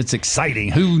 Man, it's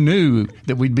exciting. Who knew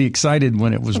that we'd be excited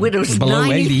when it was below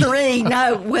 93. 80?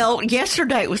 No, well,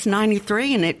 yesterday it was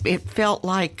 93, and it felt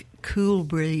like cool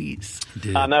breeze.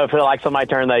 I know. It felt like somebody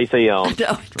turned the AC on.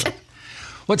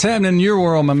 What's happening in your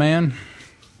world, my man?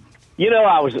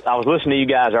 I was listening to you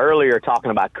guys earlier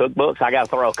talking about cookbooks. I got to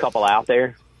throw a couple out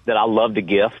there that I love to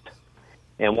gift.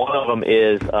 And one of them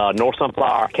is North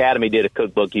Sunflower Academy did a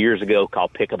cookbook years ago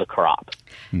called Pick of the Crop.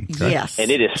 Okay. Yes.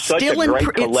 And it is such a great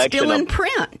collection. It's still in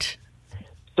print.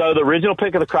 So the original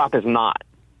Pick of the Crop is not.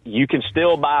 You can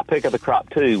still buy Pick of the Crop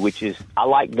too, which is, I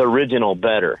like the original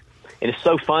better. And it's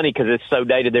so funny because it's so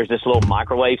dated. There's this little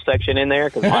microwave section in there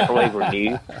because microwaves were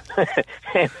new.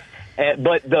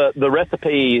 But the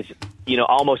recipes,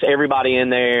 almost everybody in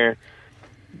there,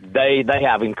 they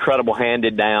have incredible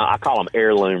handed down. I call them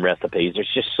heirloom recipes.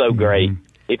 It's just so great.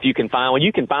 if you can find one.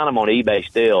 You can find them on eBay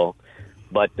still.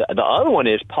 But the other one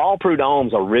is Paul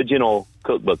Prudhomme's original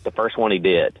cookbook, the first one he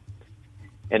did.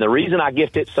 And the reason I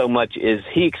gift it so much is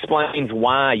he explains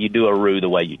why you do a roux the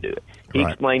way you do it. He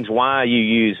explains why you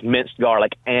use minced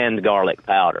garlic and garlic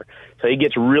powder. So he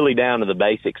gets really down to the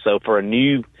basics. So for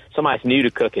somebody's new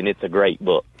to cooking, it's a great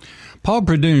book. Paul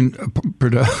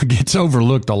Prudhomme gets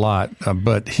overlooked a lot,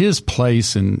 but his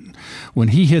place, and when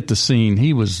he hit the scene,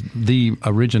 he was the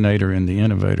originator and the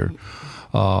innovator.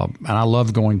 And I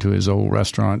love going to his old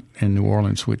restaurant in New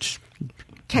Orleans, which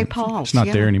Paul's, it's not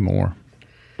there anymore.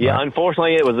 Yeah,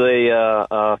 unfortunately, it was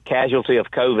a casualty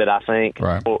of COVID, I think.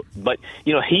 Right. But,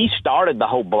 he started the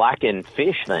whole blackened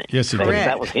fish thing. Yes, he did.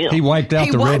 That was him. He wiped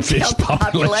out the redfish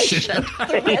population.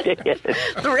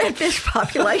 The redfish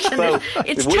population,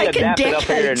 it's taken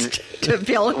decades to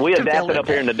build. We adapted up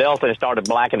here in the Delta and started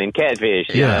blackening catfish.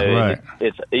 Right.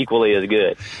 It's equally as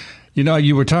good.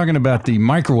 You were talking about the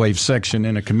microwave section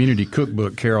in a community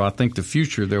cookbook, Carol. I think the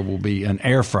future there will be an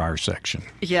air fryer section.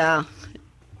 Yeah.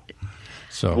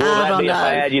 So will that be a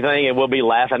fad, you think, and we'll be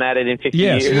laughing at it in 50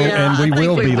 years? Yes, and we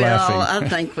will be laughing. I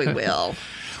think we will.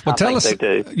 Well, tell us,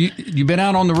 you've been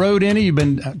out on the road, Annie?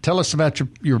 Tell us about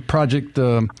your project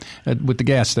with the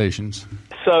gas stations.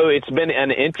 So it's been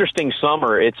an interesting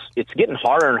summer. It's getting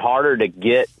harder and harder to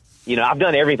get, I've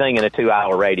done everything in a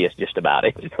 2-hour radius just about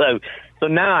it. So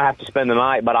now I have to spend the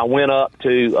night, but I went up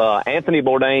to Anthony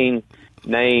Bourdain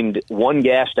named one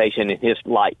gas station in his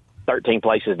 13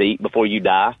 places to eat before you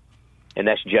die. And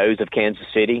that's Joe's of Kansas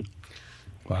City.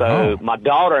 Wow. So my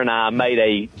daughter and I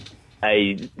made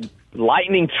a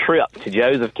lightning trip to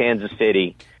Joe's of Kansas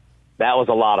City. That was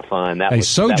a lot of fun. That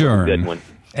was a good one.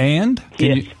 And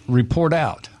can you report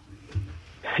out?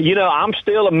 I'm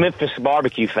still a Memphis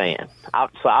barbecue fan.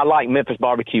 So I like Memphis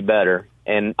barbecue better.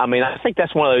 And, I think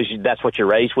that's one of those, that's what you're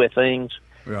raised with things.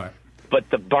 Right. But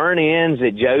the burn-ins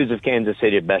at Joe's of Kansas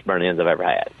City are the best burn-ins I've ever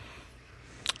had.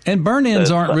 And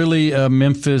burn-ins aren't really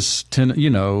Memphis,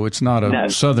 it's not a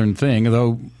Southern thing,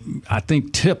 though I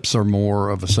think tips are more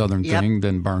of a Southern thing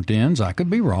than burnt-ins. I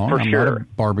could be wrong. I'm not a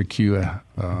barbecue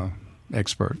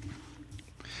expert.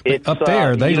 It's, up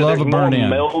there, they love a burn-in.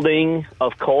 There's more melding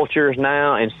of cultures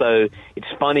now, and so it's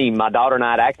funny. My daughter and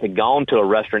I had actually gone to a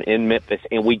restaurant in Memphis,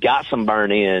 and we got some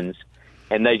burn-ins,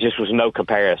 and there just was no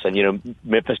comparison.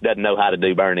 Memphis doesn't know how to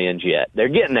do burn-ins yet. They're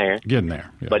getting there. Yeah.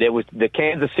 But the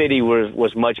Kansas City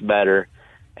was much better,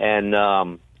 and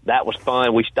that was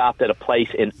fun. We stopped at a place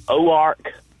in Oark,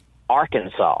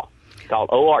 Arkansas, called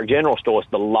Oark General Store.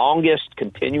 It's the longest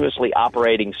continuously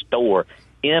operating store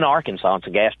in Arkansas. It's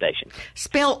a gas station.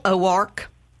 Spell Oark.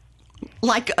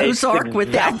 Like Ozark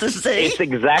without the Z. It's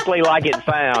exactly like it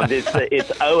sounds.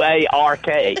 It's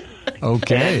O-A-R-K.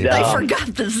 Okay. And, they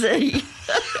forgot the Z.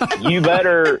 you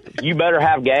better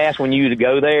have gas when you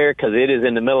go there because it is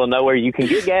in the middle of nowhere. You can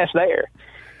get gas there,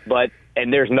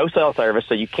 and there's no cell service,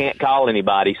 so you can't call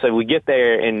anybody. So we get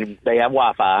there and they have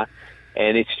Wi-Fi,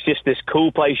 and it's just this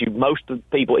cool place. Most of the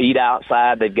people eat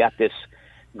outside. They've got this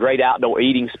great outdoor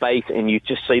eating space, and you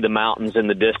just see the mountains in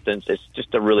the distance. It's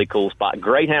just a really cool spot.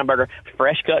 Great hamburger,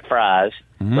 fresh cut fries.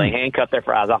 Mm-hmm. They hand cut their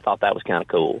fries. I thought that was kind of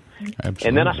cool. Absolutely.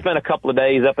 And then I spent a couple of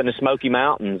days up in the Smoky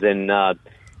Mountains, and that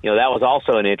was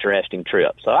also an interesting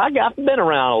trip. So I've been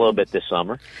around a little bit this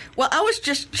summer. Well, I was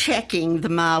just checking the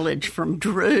mileage from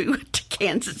Drew to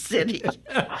Kansas City.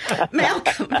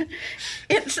 Malcolm,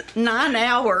 it's 9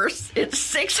 hours. It's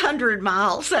 600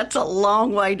 miles. That's a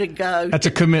long way to go. That's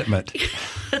a commitment.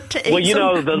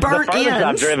 The furthest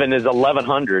I've driven is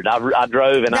 1,100. I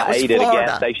drove and I ate at a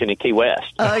gas station in Key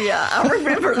West. Oh, yeah. I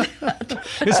remember that.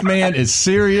 This man is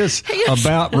serious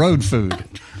about road food.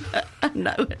 I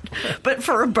know it. But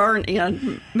for a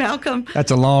burn-in, Malcolm.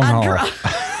 That's a long haul.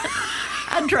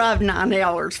 I drive 9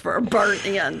 hours for a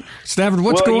burn-in. Stafford,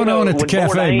 what's going on at the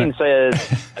cafe?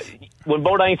 When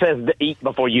Bourdain says eat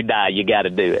before you die, you got to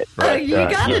do it. Right? You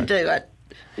got to do it.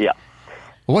 Yeah.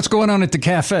 Well, what's going on at the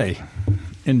cafe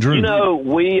in Drew?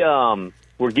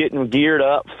 We're getting geared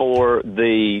up for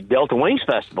the Delta Wings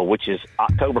Festival, which is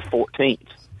October 14th.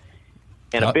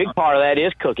 And a big part of that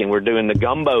is cooking. We're doing the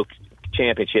gumbo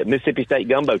championship, Mississippi State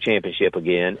Gumbo Championship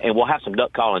again, and we'll have some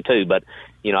duck calling too. But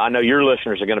I know your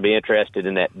listeners are going to be interested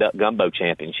in that duck gumbo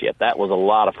championship. That was a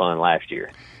lot of fun last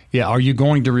year. Yeah, are you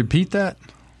going to repeat that?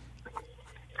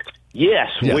 Yes.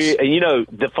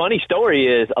 The funny story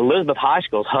is Elizabeth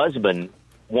Heiskell's husband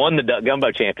won the duck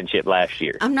gumbo championship last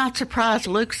year. I'm not surprised.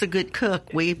 Luke's a good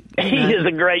cook. He is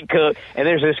a great cook, and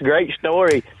there's this great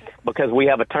story because we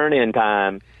have a turn-in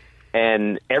time.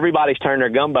 And everybody's turning their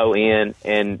gumbo in,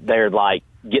 and they're,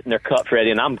 getting their cups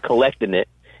ready, and I'm collecting it.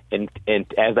 and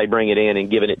as they bring it in and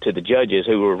giving it to the judges,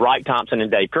 who were Wright Thompson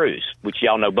and Dave Cruz, which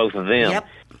y'all know both of them. Yep.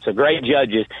 So great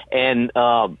judges, and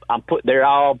they're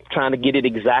all trying to get it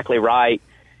exactly right.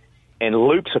 And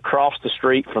Luke's across the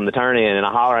street from the turn in, and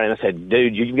I holler and I said,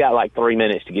 "Dude, you've got like 3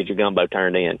 minutes to get your gumbo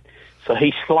turned in." So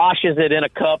he sloshes it in a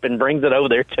cup and brings it over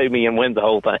there to me and wins the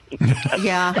whole thing.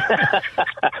 Yeah.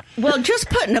 Well, just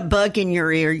putting a bug in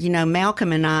your ear,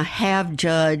 Malcolm and I have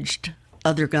judged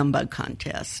other gumbo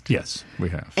contests. Yes, we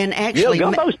have. And actually,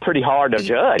 gumbo's pretty hard to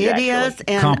judge. It is,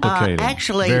 and complicated.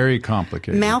 Actually, very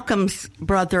complicated. Malcolm's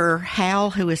brother Hal,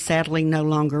 who is sadly no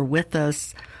longer with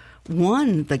us,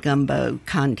 won the gumbo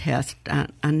contest.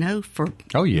 I know for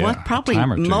probably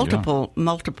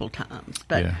multiple times.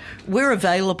 But we're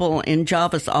available, and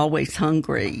Java's always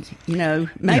hungry.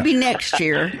 Maybe next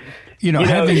year.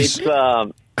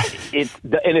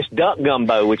 It's duck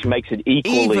gumbo, which makes it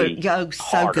equally so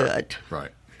harder.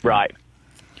 Good. Right.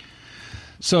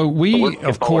 So we,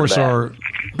 of course,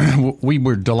 we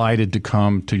were delighted to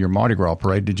come to your Mardi Gras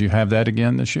parade. Did you have that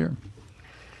again this year?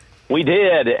 We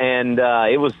did, and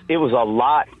it was a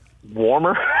lot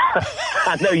warmer.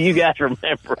 I know you guys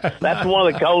remember. That's one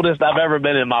of the coldest I've ever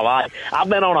been in my life. I've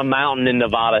been on a mountain in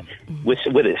Nevada with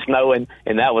it snowing,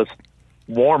 and that was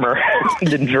warmer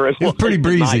than Jerusalem. It was pretty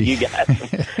breezy. You guys.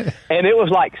 And it was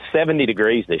like 70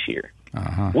 degrees this year.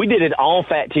 Uh-huh. We did it on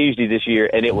Fat Tuesday this year,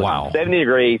 and it was 70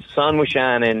 degrees, sun was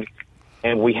shining,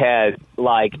 and we had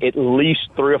like at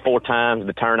least 3 or 4 times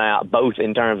the turnout, both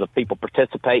in terms of people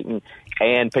participating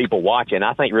and people watching.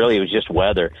 I think really it was just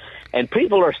weather. And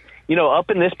people are, up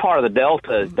in this part of the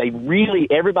Delta,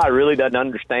 everybody really doesn't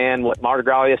understand what Mardi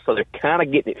Gras is, so they're kind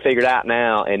of getting it figured out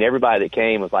now, and everybody that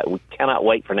came was like, we cannot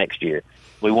wait for next year.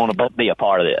 We want to be a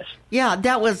part of this. Yeah,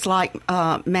 that was like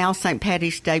Mal St.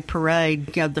 Patty's Day Parade.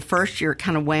 The first year it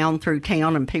kind of wound through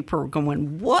town, and people were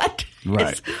going, what?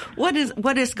 Right. What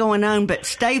is going on? But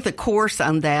stay the course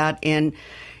on that, and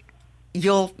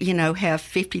you'll, have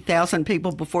 50,000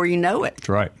 people before you know it. That's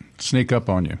right. Sneak up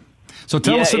on you. So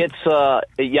tell us. I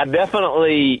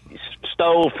definitely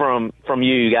stole from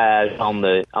you guys on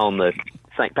the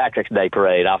St. Patrick's Day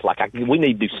Parade. I was like, we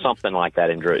need to do something like that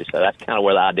in Drew. So that's kind of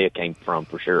where the idea came from,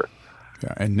 for sure.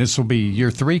 Yeah, and this will be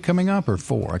year 3 coming up, or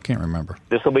 4? I can't remember.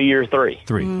 This will be year 3.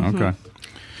 3, okay.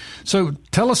 So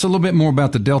tell us a little bit more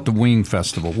about the Delta Wing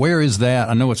Festival. Where is that?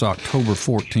 I know it's October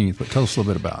 14th, but tell us a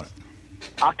little bit about it.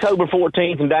 October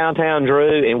 14th in downtown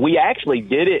Drew, and we actually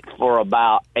did it for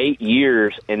about 8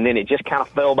 years, and then it just kind of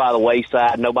fell by the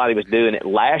wayside. Nobody was doing it.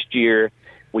 Last year,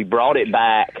 we brought it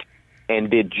back and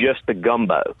did just the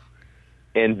gumbo.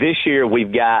 And this year,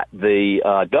 we've got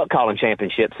the duck calling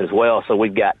championships as well, so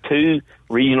we've got 2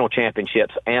 regional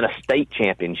championships and a state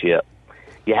championship.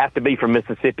 You have to be from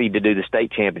Mississippi to do the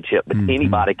state championship, but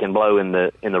anybody can blow in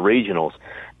the regionals.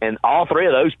 And all 3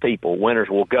 of those winners,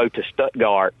 will go to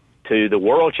Stuttgart to the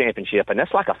World Championship, and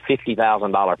that's like a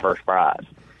 $50,000 first prize.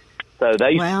 So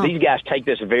these guys take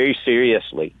this very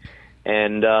seriously,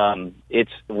 and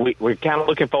we're kind of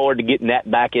looking forward to getting that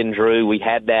back in Drew. We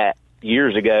had that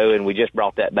years ago, and we just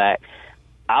brought that back.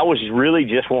 I was really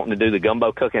just wanting to do the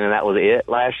gumbo cooking, and that was it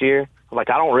last year. I was like,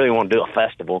 I don't really want to do a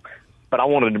festival, but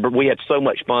we had so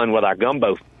much fun with our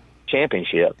gumbo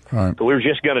championship. Right. So we were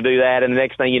just going to do that, and the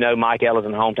next thing you know, Mike Ellis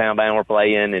and Hometown Band were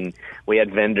playing, and we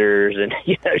had vendors, and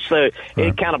so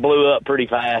it kind of blew up pretty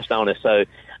fast on us. So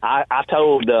I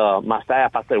told my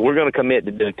staff, I said, we're going to commit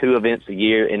to doing 2 events a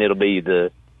year, and it'll be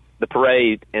the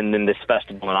parade and then this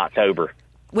festival in October.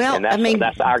 Well,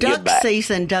 that's our duck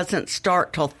season doesn't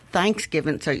start till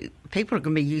Thanksgiving, so people are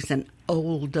going to be using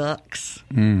old ducks,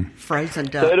 frozen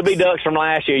ducks. So it'll be ducks from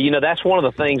last year. That's one of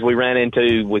the things we ran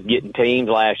into with getting teams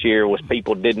last year was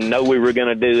people didn't know we were going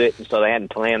to do it, and so they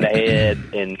hadn't planned ahead,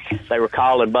 and they were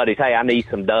calling buddies, hey, I need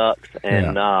some ducks,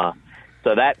 and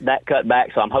so that cut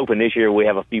back. So I'm hoping this year we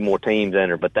have a few more teams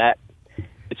enter, but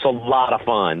it's a lot of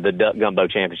fun, the Duck Gumbo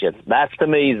Championship. That's, to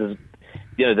me,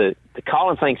 the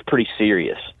calling thing's pretty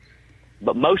serious.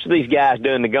 But most of these guys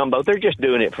doing the gumbo, they're just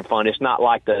doing it for fun. It's not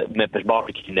like the Memphis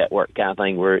Barbecue Network kind of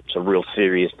thing where it's a real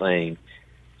serious thing.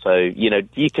 So,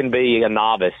 you can be a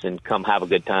novice and come have a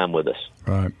good time with us.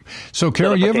 Right. So,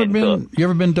 Carol, you ever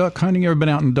been duck hunting? You ever been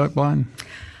out in duck blind?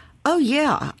 Oh,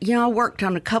 yeah. I worked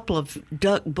on a couple of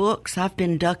duck books. I've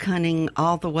been duck hunting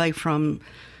all the way from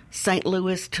St.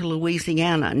 Louis to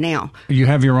Louisiana. Now, you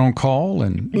have your own call?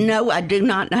 No, I do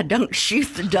not. I don't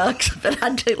shoot the ducks, but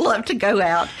I do love to go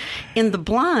out in the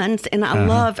blinds. And I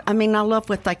love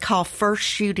what they call first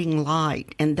shooting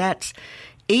light. And that's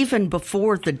even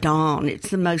before the dawn. It's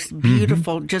the most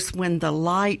beautiful, just when the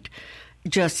light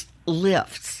just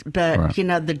lifts. But,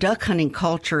 the duck hunting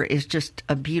culture is just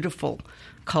a beautiful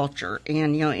culture.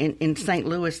 And, in St.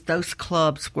 Louis, those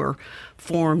clubs were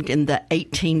formed in the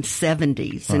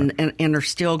 1870s and are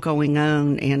still going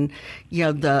on. And,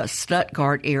 the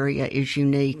Stuttgart area is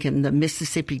unique, and the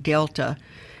Mississippi Delta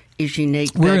is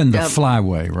unique. We're in the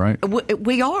flyway, right?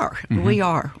 We are. Mm-hmm. We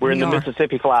are. We're in the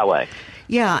Mississippi flyway.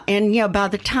 Yeah, and by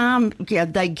the time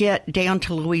they get down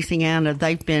to Louisiana,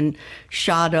 they've been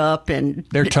shot up and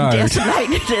they're tired,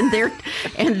 decimated,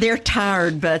 and they're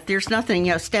tired. But there's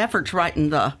nothing. Stafford's right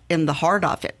in the heart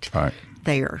of it. Right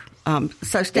there.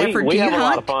 So Stafford, we do you have hunt? A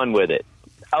lot of fun with it.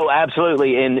 Oh,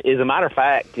 absolutely. And as a matter of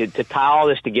fact, to tie all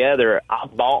this together, I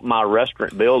bought my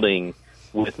restaurant building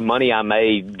with money I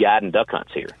made guiding duck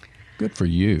hunts here. Good for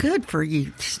you. Good for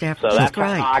you, Stafford. So that's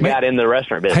great. how I got in the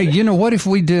restaurant business. Hey, you know what? If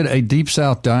we did a Deep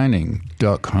South Dining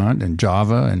duck hunt and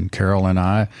Java and Carol and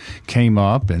I came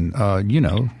up and, I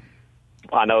know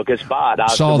a good spot. I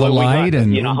saw the light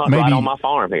and hunt maybe right on my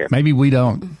farm here. Maybe we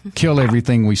don't kill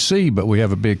everything we see, but we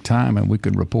have a big time and we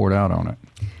could report out on it.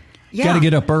 Yeah. Got to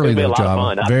get up early, though,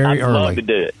 Java. Very I'd early. love to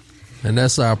do it. And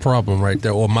that's our problem right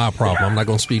there, or my problem. I'm not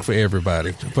going to speak for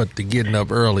everybody, but the getting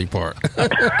up early part.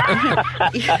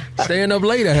 Staying up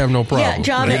late, I have no problem. Yeah,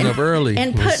 John, getting up early.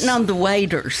 And putting on the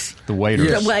waders. The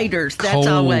waiters. The waders. That's cold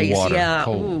always, water. yeah.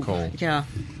 Cold. Yeah.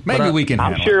 Maybe we can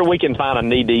I'm sure we can find a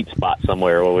knee-deep spot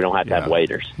somewhere where we don't have to have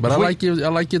waiters. But I like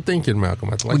your thinking,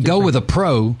 Malcolm. We go with a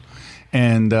pro,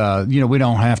 and, we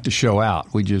don't have to show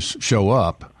out. We just show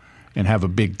up and have a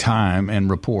big time and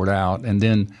report out, and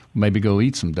then maybe go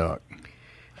eat some duck.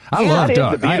 I love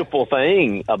duck. The beautiful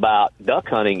thing about duck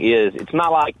hunting is it's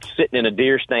not like sitting in a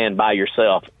deer stand by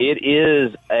yourself. It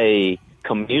is a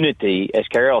community, as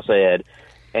Carol said,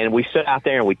 and we sit out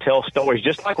there and we tell stories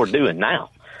just like we're doing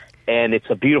now. And it's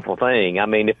a beautiful thing. I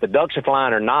mean, if the ducks are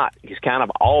flying or not is kind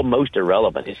of almost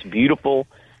irrelevant. It's beautiful.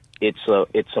 It's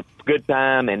a good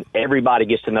time, and everybody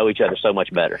gets to know each other so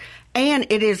much better. And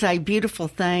it is a beautiful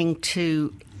thing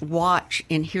to watch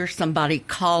and hear somebody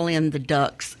call in the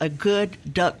ducks. A good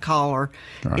duck caller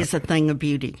is a thing of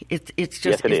beauty. It's just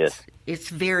yes, it is. It's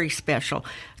very special.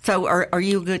 So, are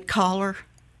you a good caller?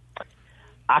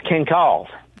 I can call.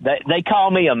 They call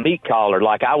me a meat caller.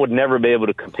 Like I would never be able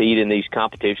to compete in these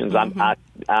competitions. Mm-hmm.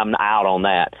 I'm out on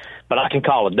that. But I can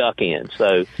call a duck in.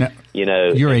 So now,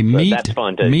 you're a that's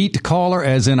fun too. Meat caller,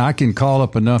 as in I can call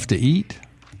up enough to eat.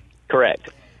 Correct.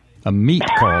 A meat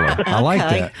caller. I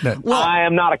like that. Well, I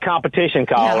am not a competition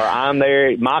caller. Yeah. I'm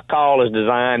there. My call is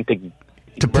designed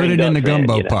to put it in the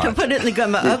gumbo pot. To put it in the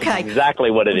gumbo. Okay. Exactly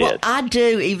what it is. I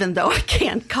do, even though I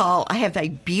can't call. I have a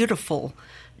beautiful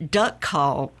duck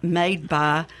call made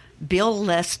by Bill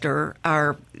Lester,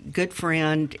 our good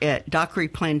friend at Dockery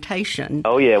Plantation.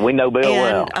 Oh yeah, we know Bill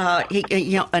well.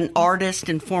 He, an artist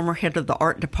and former head of the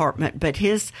art department, but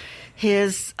his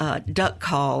duck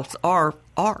calls are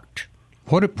art.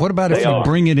 What about if you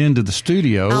bring it into the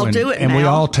studio and we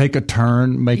all take a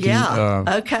turn making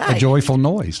a joyful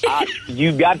noise?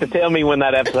 You've got to tell me when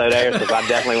that episode airs because I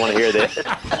definitely want to hear this.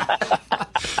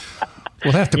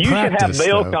 We'll have to practice. You should have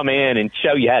Bill come in and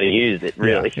show you how to use it,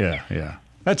 really. Yeah.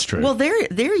 That's true. Well,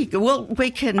 there you go. Well,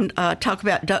 we can talk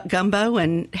about duck gumbo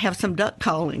and have some duck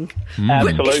calling.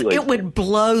 Absolutely. It would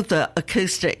blow the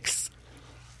acoustics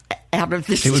out of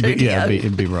the studio.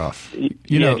 It'd be rough.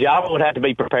 Java would have to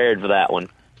be prepared for that one.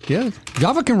 Yeah,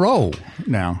 Java can roll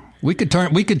now. We could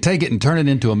take it and turn it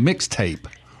into a mixtape.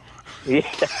 Yeah,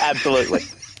 absolutely.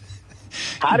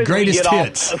 How did Greatest we get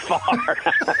hits. off so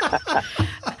far?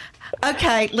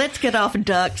 Okay, let's get off of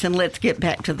ducks and let's get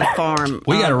back to the farm.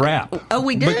 We got to wrap. Oh,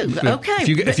 we do? Okay.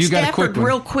 If you got a quick one.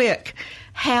 Real quick,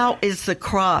 how is the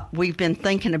crop? We've been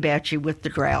thinking about you with the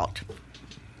drought.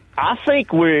 I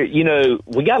think we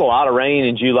got a lot of rain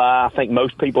in July. I think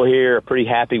most people here are pretty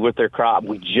happy with their crop.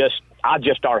 I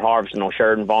just started harvesting on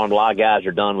Shurden Farm. A lot of guys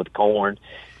are done with corn.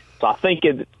 So I think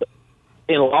in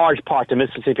large part, the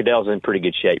Mississippi Delta is in pretty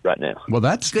good shape right now. Well,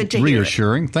 that's good to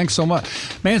reassuring. Thanks so much.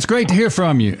 Man, it's great to hear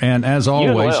from you. And as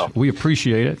always, we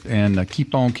appreciate it. And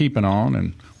keep on keeping on.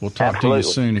 And we'll talk to you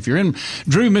soon. If you're in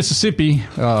Drew, Mississippi,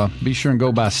 be sure and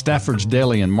go by Stafford's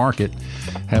Deli and Market.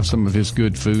 Have some of his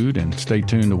good food and stay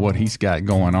tuned to what he's got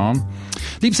going on.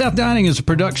 Deep South Dining is a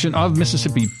production of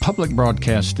Mississippi Public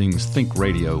Broadcasting's Think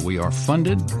Radio. We are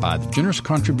funded by the generous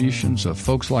contributions of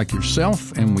folks like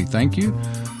yourself, and we thank you.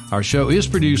 Our show is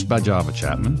produced by Java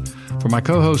Chapman. For my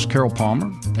co-host, Carol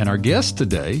Palmer, and our guest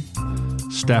today,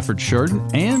 Stafford Shurden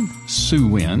and Sue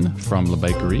Wynn from La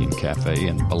Bakery and Cafe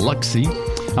in Biloxi.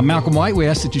 I'm Malcolm White. We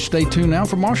ask that you stay tuned now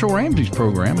for Marshall Ramsey's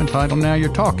program entitled Now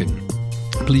You're Talking.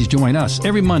 Please join us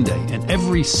every Monday and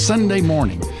every Sunday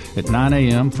morning at 9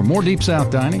 a.m. for more Deep South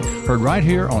Dining, heard right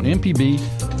here on MPB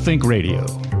Think Radio.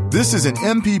 This is an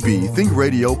MPB Think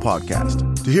Radio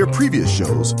podcast. To hear previous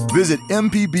shows, visit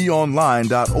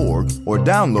mpbonline.org or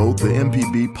download the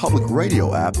MPB Public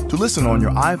Radio app to listen on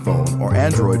your iPhone or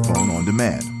Android phone on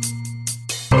demand.